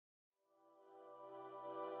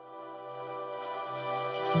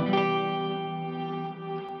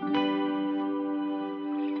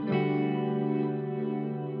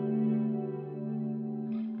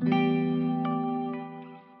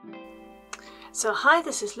So hi,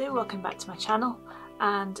 this is Lou, welcome back to my channel,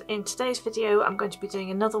 and in today's video I'm going to be doing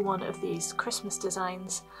another one of these Christmas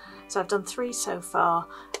designs. So I've done 3 so far,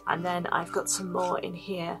 and then I've got some more in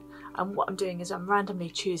here, and what I'm doing is I'm randomly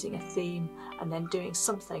choosing a theme and then doing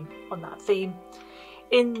something on that theme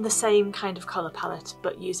in the same kind of colour palette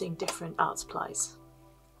but using different art supplies.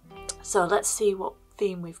 So let's see what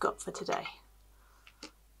theme we've got for today.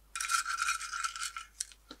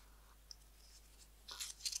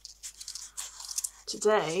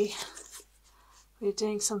 Today we're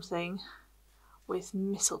doing something with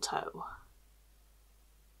mistletoe.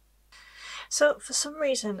 So for some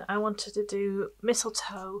reason I wanted to do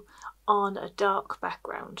mistletoe on a dark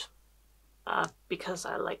background because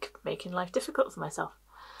I like making life difficult for myself.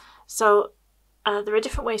 So there are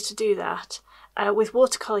different ways to do that. With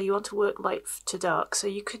watercolour you want to work light to dark, so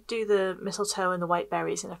you could do the mistletoe and the white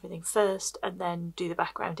berries and everything first and then do the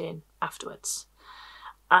background in afterwards.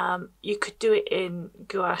 You could do it in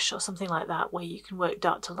gouache or something like that where you can work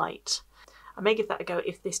dark to light. I may give that a go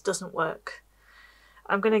if this doesn't work.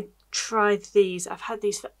 I'm going to try these. I've had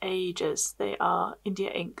these for ages. They are India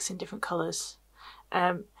inks in different colours.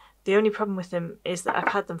 The only problem with them is that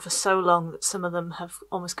I've had them for so long that some of them have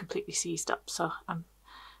almost completely seized up, so I'm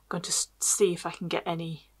going to see if I can get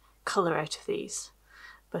any colour out of these.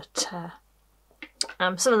 But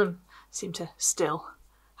some of them seem to still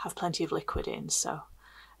have plenty of liquid in, so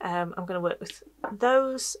I'm going to work with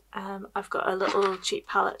those. I've got a little cheap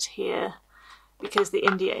palette here because the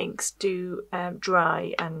India inks do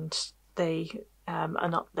dry and they are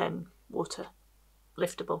not then water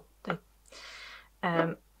liftable.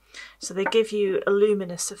 So they give you a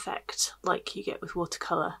luminous effect like you get with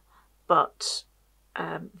watercolour, but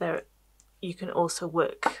you can also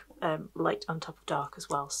work light on top of dark as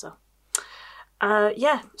well. So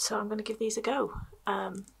yeah, so I'm going to give these a go.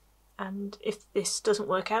 And if this doesn't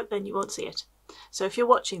work out, then you won't see it. So if you're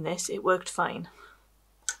watching this, it worked fine.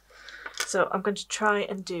 So I'm going to try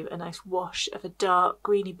and do a nice wash of a dark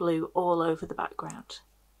greeny blue all over the background.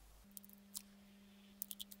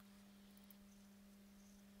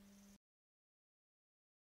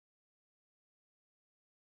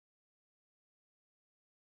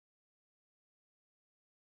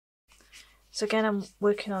 So again, I'm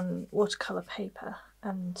working on watercolour paper,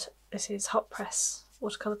 and this is hot press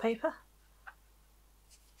watercolour paper.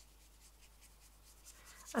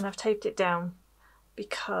 And I've taped it down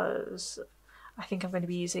because I think I'm going to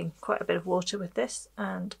be using quite a bit of water with this,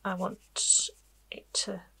 and I want it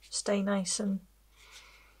to stay nice and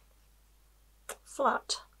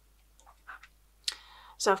flat.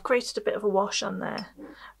 So I've created a bit of a wash on there,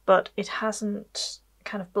 but it hasn't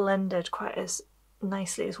kind of blended quite as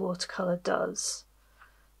nicely as watercolour does.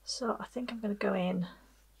 So I think I'm going to go in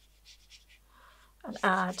and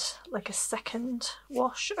add like a second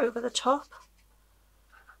wash over the top.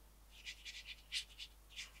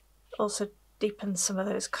 Also deepen some of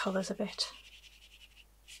those colours a bit.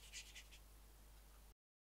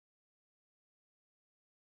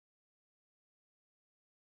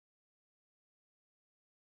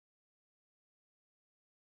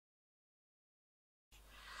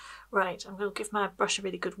 Right, I'm going to give my brush a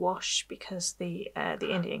really good wash because the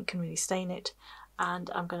India ink can really stain it, and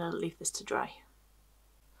I'm going to leave this to dry.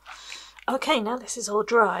 Okay, now this is all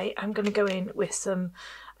dry, I'm going to go in with some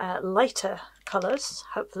lighter colours,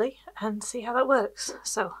 hopefully, and see how that works.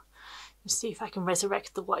 So, let's see if I can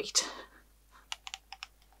resurrect the white.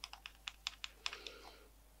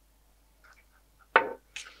 I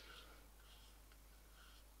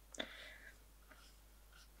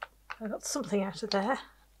got something out of there.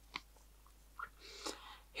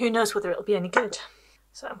 Who knows whether it'll be any good.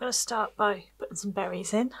 So I'm going to start by putting some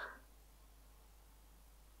berries in.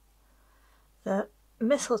 The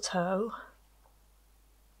mistletoe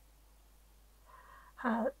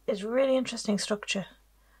is a really interesting structure,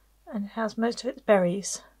 and it has most of its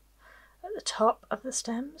berries at the top of the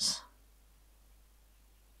stems.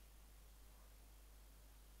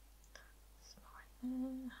 Another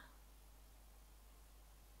one.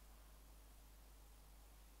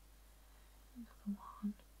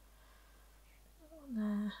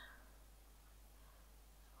 There.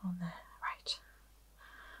 On there. Right.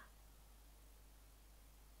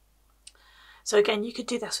 So again, you could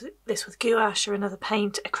do this with gouache or another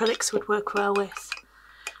paint. Acrylics would work well with.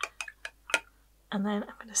 And then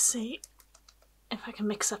I'm going to see if I can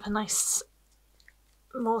mix up a nice,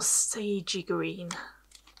 more sagey green.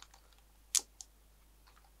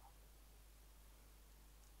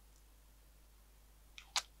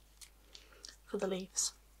 For the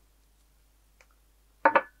leaves.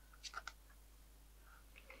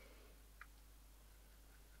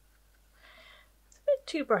 It's a bit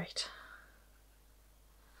too bright.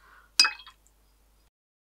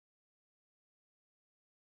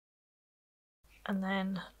 And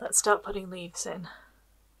then let's start putting leaves in.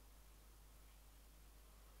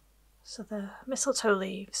 So the mistletoe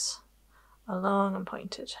leaves are long and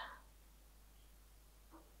pointed,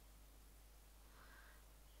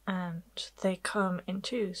 and they come in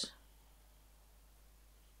twos.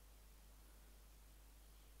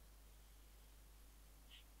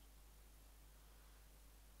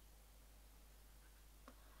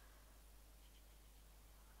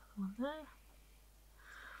 One there.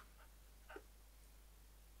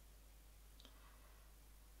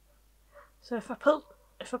 So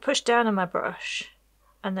if I push down on my brush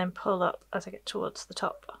and then pull up as I get towards the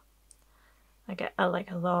top, I get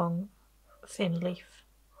like a long thin leaf.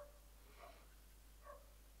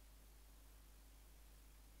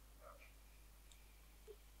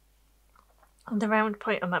 And the round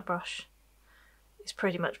point on my brush is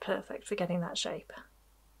pretty much perfect for getting that shape.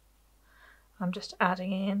 I'm just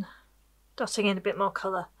adding in, dotting in a bit more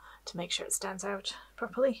colour to make sure it stands out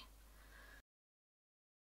properly.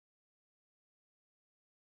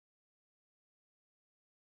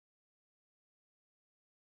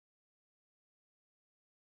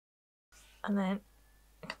 And then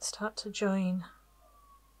I can start to join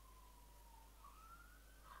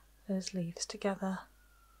those leaves together.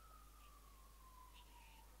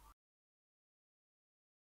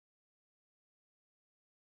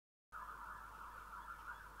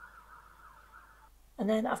 And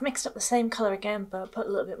then I've mixed up the same colour again, but put a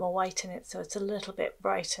little bit more white in it so it's a little bit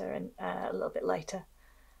brighter and a little bit lighter.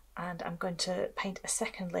 And I'm going to paint a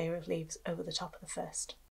second layer of leaves over the top of the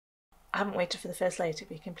first. I haven't waited for the first layer to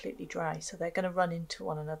be completely dry, so they're going to run into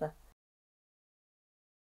one another.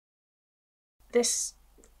 This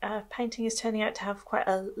painting is turning out to have quite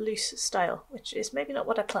a loose style, which is maybe not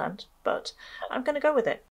what I planned, but I'm going to go with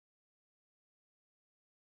it.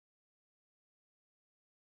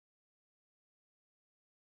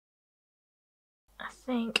 I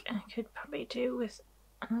think I could probably do with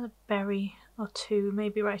another berry or two,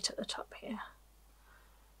 maybe right at the top here.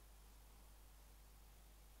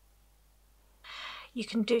 You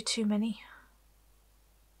can do too many.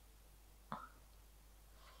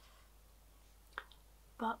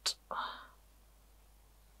 But I'm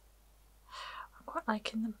quite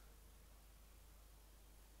liking them.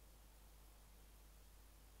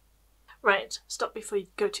 Right, stop before you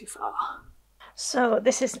go too far. So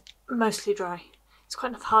this is mostly dry. It's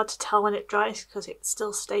kind of hard to tell when it dries because it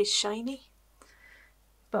still stays shiny.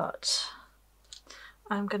 But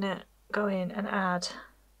I'm gonna go in and add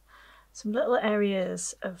some little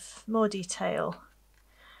areas of more detail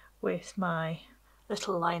with my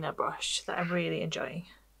little liner brush that I'm really enjoying.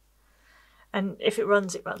 And if it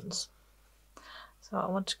runs, it runs. So I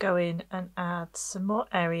want to go in and add some more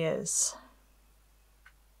areas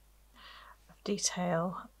of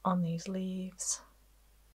detail on these leaves.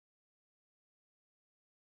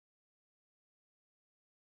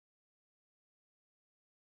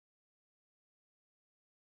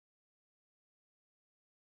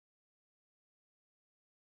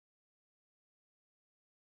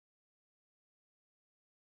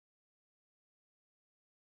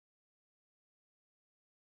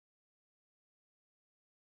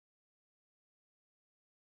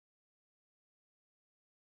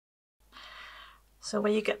 So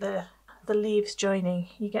where you get the leaves joining,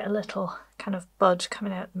 you get a little kind of bud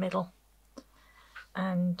coming out the middle,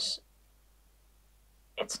 and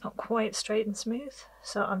it's not quite straight and smooth,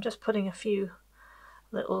 so I'm just putting a few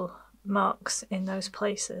little marks in those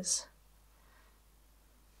places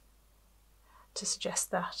to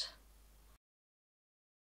suggest that.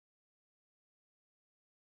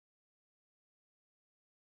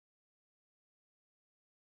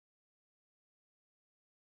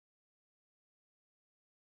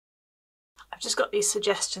 I've just got these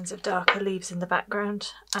suggestions of darker leaves in the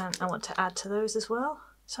background and I want to add to those as well.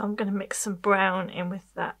 So I'm going to mix some brown in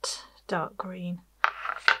with that dark green,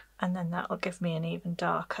 and then that will give me an even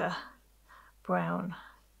darker brown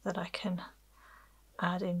that I can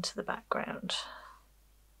add into the background.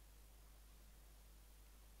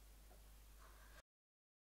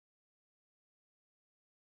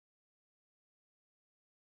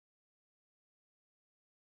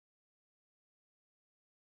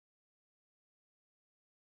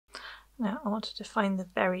 Now I wanted to find the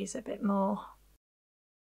berries a bit more,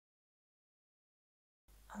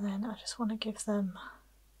 and then I just want to give them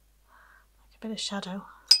like a bit of shadow.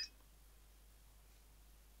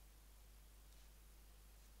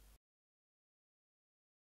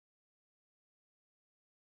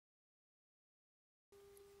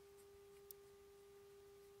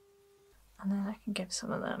 And then I can give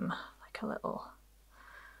some of them like a little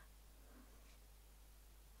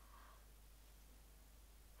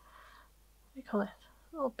what do you call it?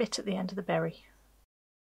 A little bit at the end of the berry.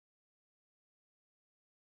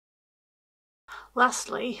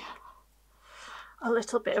 Lastly, a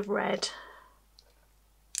little bit of red.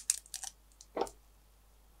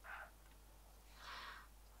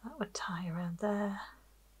 That would tie around there.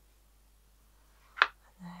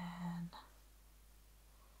 And then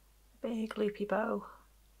a big loopy bow.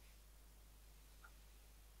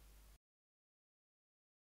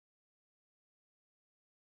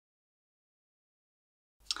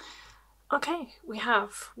 Okay, we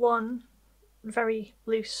have one very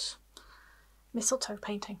loose mistletoe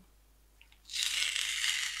painting.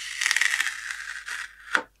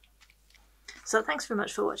 So thanks very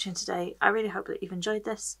much for watching today. I really hope that you've enjoyed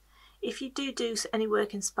this. If you do any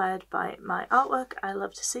work inspired by my artwork, I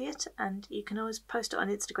love to see it, and you can always post it on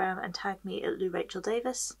Instagram and tag me at Lou Rachel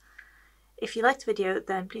Davis. If you liked the video,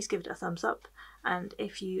 then please give it a thumbs up, and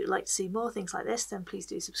if you like to see more things like this, then please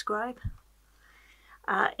do subscribe.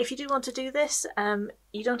 If you do want to do this,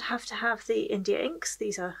 you don't have to have the India inks.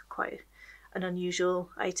 These are quite an unusual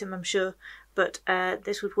item, I'm sure, but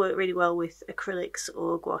this would work really well with acrylics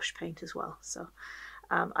or gouache paint as well. So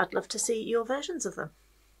I'd love to see your versions of them.